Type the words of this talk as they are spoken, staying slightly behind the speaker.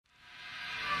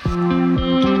Hey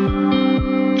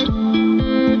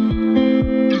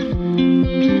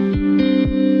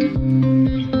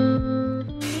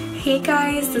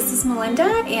guys, this is Melinda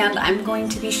and I'm going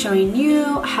to be showing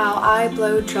you how I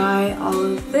blow dry all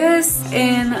of this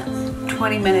in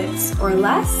 20 minutes or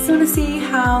less. You want to see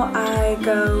how I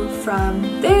go from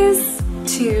this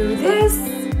to this?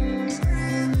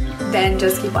 Then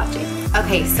just keep watching.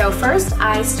 Okay, so first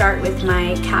I start with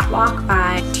my Catwalk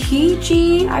by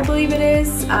Tigi, I believe it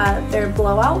is, their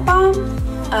BlowOut Balm.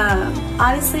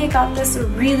 Honestly, I got this a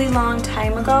really long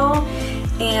time ago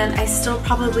and I still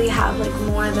probably have like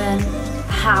more than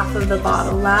half of the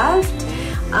bottle left.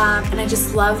 And I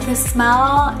just love the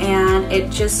smell, and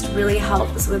it just really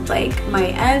helps with like my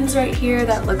ends right here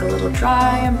that look a little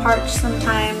dry and parched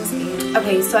sometimes.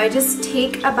 Okay, so I just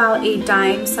take about a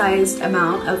dime-sized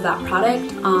amount of that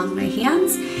product on my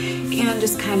hands and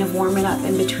just kind of warm it up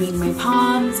in between my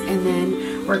palms and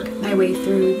then work my way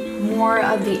through more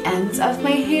of the ends of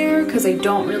my hair because I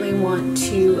don't really want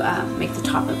to make the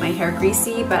top of my hair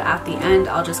greasy, but at the end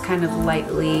I'll just kind of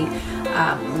lightly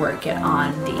work it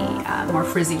on the more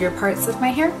frizzier parts of my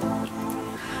hair.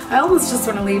 I almost just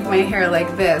want to leave my hair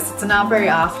like this. It's not very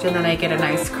often that I get a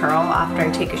nice curl after I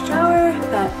take a shower,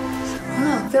 but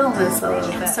I'm feeling this a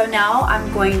little bit. So now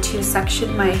I'm going to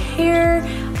section my hair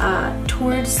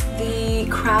towards the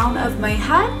crown of my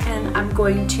head, and I'm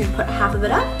going to put half of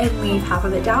it up and leave half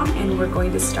of it down, and we're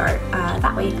going to start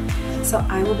that way. So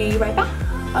I will be right back.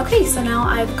 Okay, so now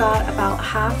I've got about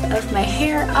half of my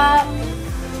hair up,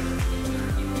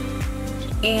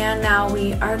 and now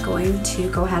we are going to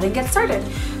go ahead and get started.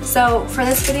 So for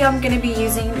this video, I'm going to be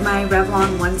using my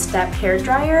Revlon One-Step hair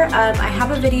dryer. I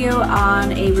have a video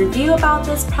on a review about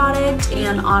this product,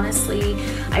 and honestly,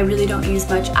 I really don't use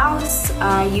much else.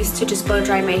 I used to just blow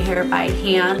dry my hair by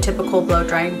hand, typical blow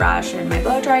drying brush and my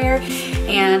blow dryer,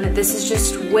 and this is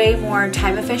just way more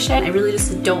time efficient. I really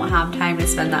just don't have time to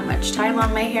spend that much time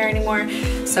on my hair anymore,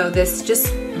 so this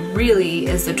just really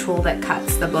is the tool that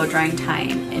cuts the blow drying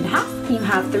time in half. You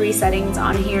have 3 settings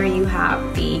on here. You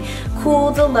have the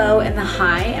cool, the low, and the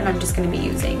high, and I'm just going to be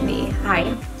using the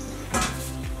high.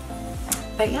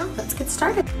 But yeah, let's get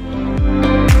started.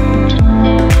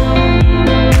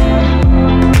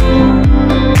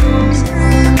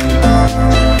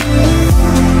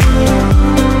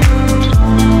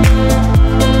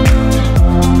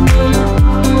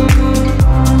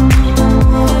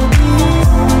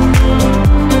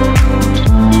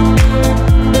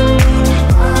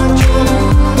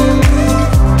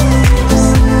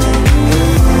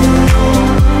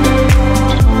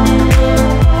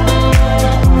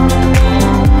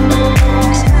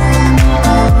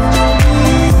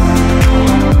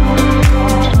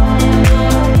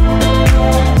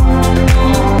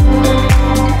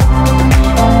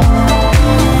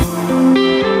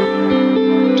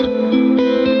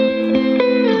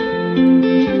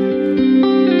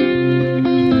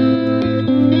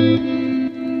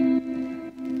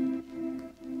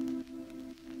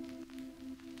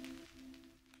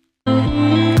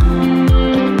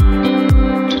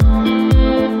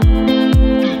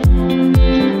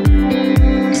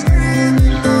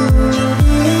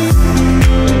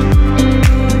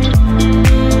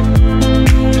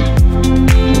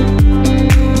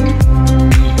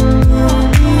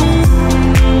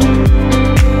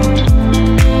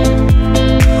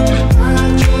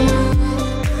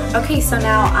 So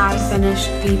now I finished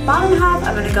the bottom half.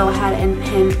 I'm gonna go ahead and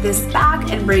pin this back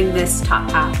and bring this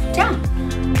top half down.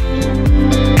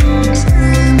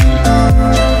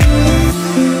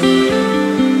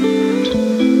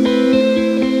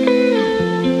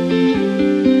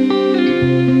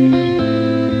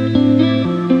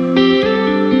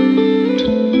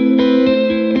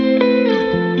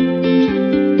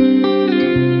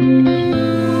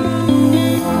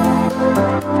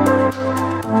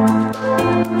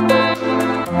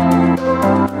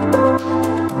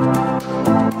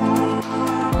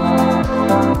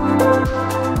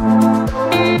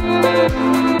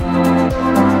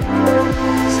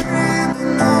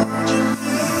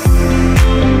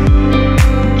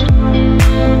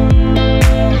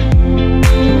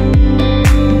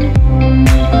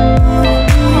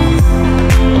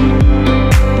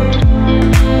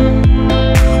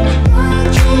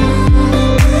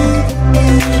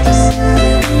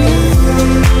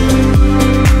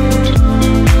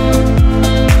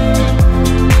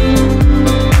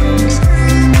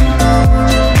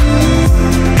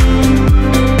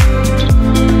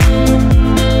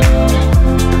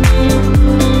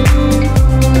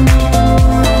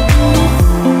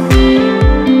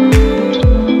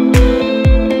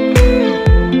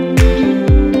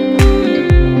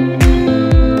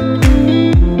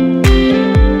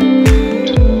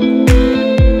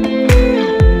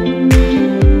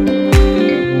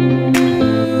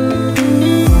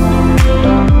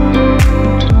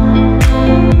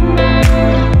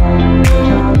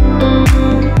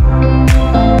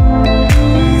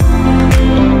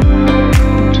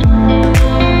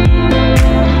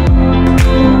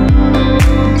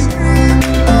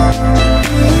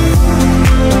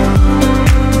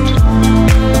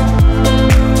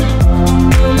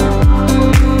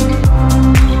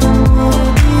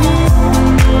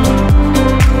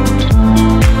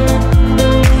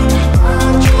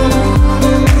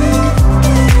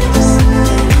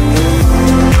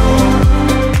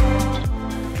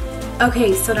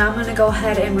 so now I'm gonna go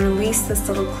ahead and release this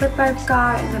little clip I've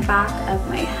got in the back of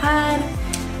my head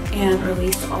and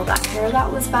release all that hair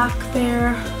that was back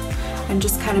there and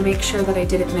just kind of make sure that I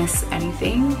didn't miss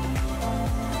anything.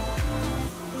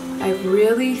 I have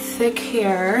really thick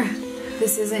hair.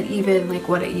 This isn't even like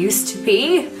what it used to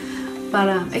be, but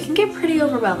it can get pretty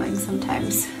overwhelming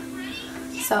sometimes.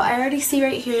 So I already see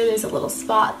right here there's a little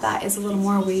spot that is a little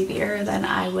more wavier than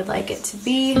I would like it to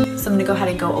be. So I'm gonna go ahead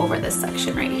and go over this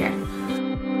section right here.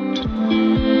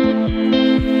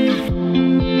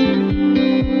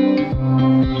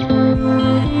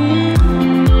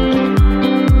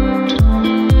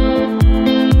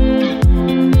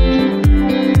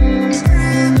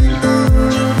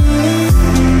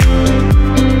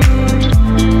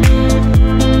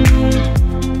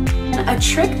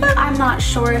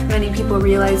 Sure if many people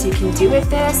realize you can do with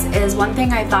this is one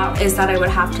thing I thought is that I would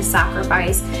have to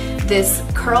sacrifice this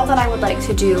curl that I would like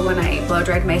to do when I blow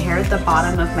dried my hair at the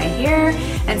bottom of my hair.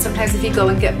 And sometimes if you go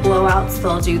and get blowouts,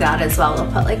 they'll do that as well. They'll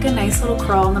put like a nice little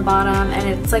curl on the bottom, and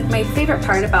it's like my favorite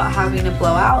part about having a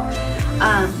blowout.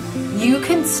 You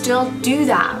can still do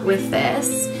that with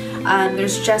this.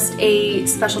 There's just a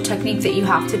special technique that you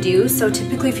have to do. So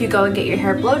typically if you go and get your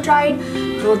hair blow dried,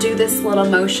 we'll do this little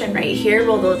motion right here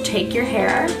where they'll take your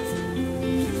hair,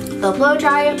 they'll blow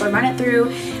dry it or run it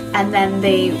through, and then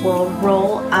they will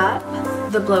roll up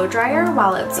the blow dryer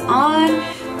while it's on,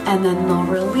 and then they'll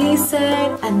release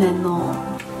it, and then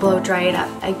they'll blow dry it up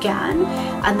again,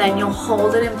 and then you'll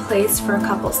hold it in place for a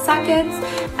couple seconds,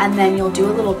 and then you'll do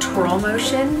a little twirl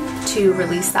motion to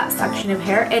release that section of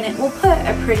hair, and it will put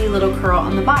a pretty little curl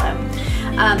on the bottom.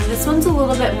 This one's a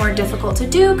little bit more difficult to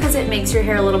do because it makes your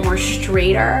hair a little more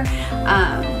straighter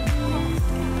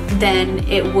than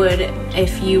it would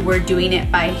if you were doing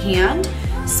it by hand.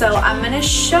 So I'm going to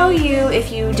show you,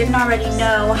 if you didn't already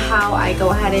know, how I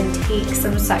go ahead and take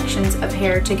some sections of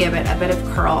hair to give it a bit of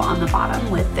curl on the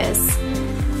bottom with this.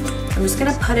 I'm just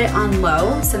going to put it on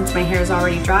low since my hair is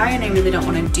already dry and I really don't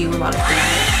want to do a lot of damage.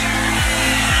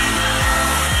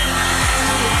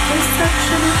 Take this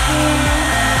section of hair,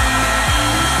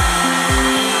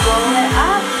 roll it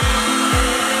up,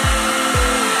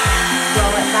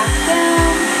 roll it back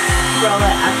down, roll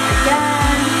it up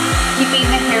again, keeping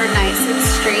the hair nice and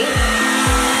straight.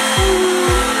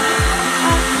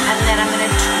 And then I'm going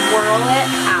to twirl it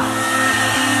out.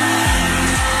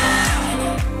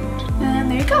 And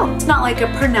there you go. It's not like a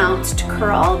pronounced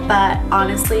curl, but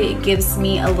honestly it gives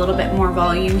me a little bit more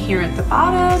volume here at the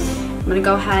bottom. I'm going to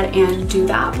go ahead and do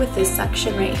that with this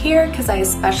section right here because I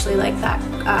especially like that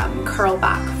curl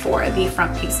back for the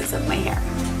front pieces of my hair.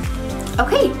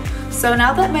 Okay, so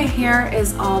now that my hair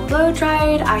is all blow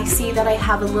dried, I see that I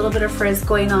have a little bit of frizz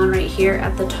going on right here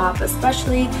at the top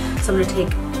especially, so I'm going to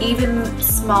take even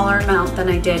smaller amount than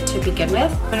I did to begin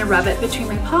with. I'm going to rub it between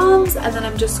my palms, and then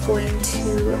I'm just going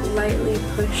to lightly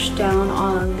push down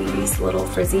on these little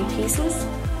frizzy pieces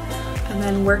and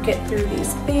then work it through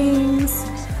these bangs.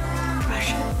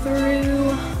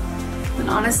 Through. And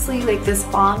honestly, like this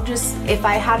balm, just if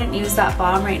I hadn't used that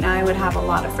balm right now, I would have a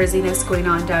lot of frizziness going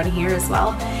on down here as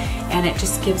well, and it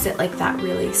just gives it like that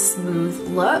really smooth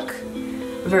look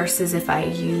versus if I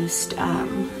used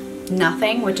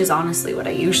nothing, which is honestly what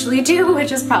I usually do,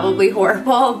 which is probably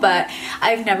horrible, but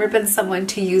I've never been someone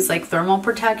to use like thermal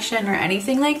protection or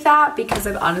anything like that because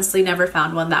I've honestly never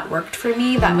found one that worked for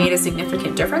me that made a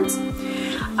significant difference.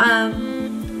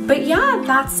 But yeah,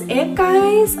 that's it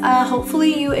guys.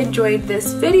 Hopefully you enjoyed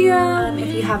this video.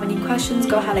 If you have any questions,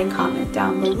 go ahead and comment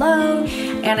down below.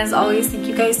 And as always, thank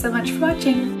you guys so much for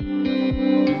watching.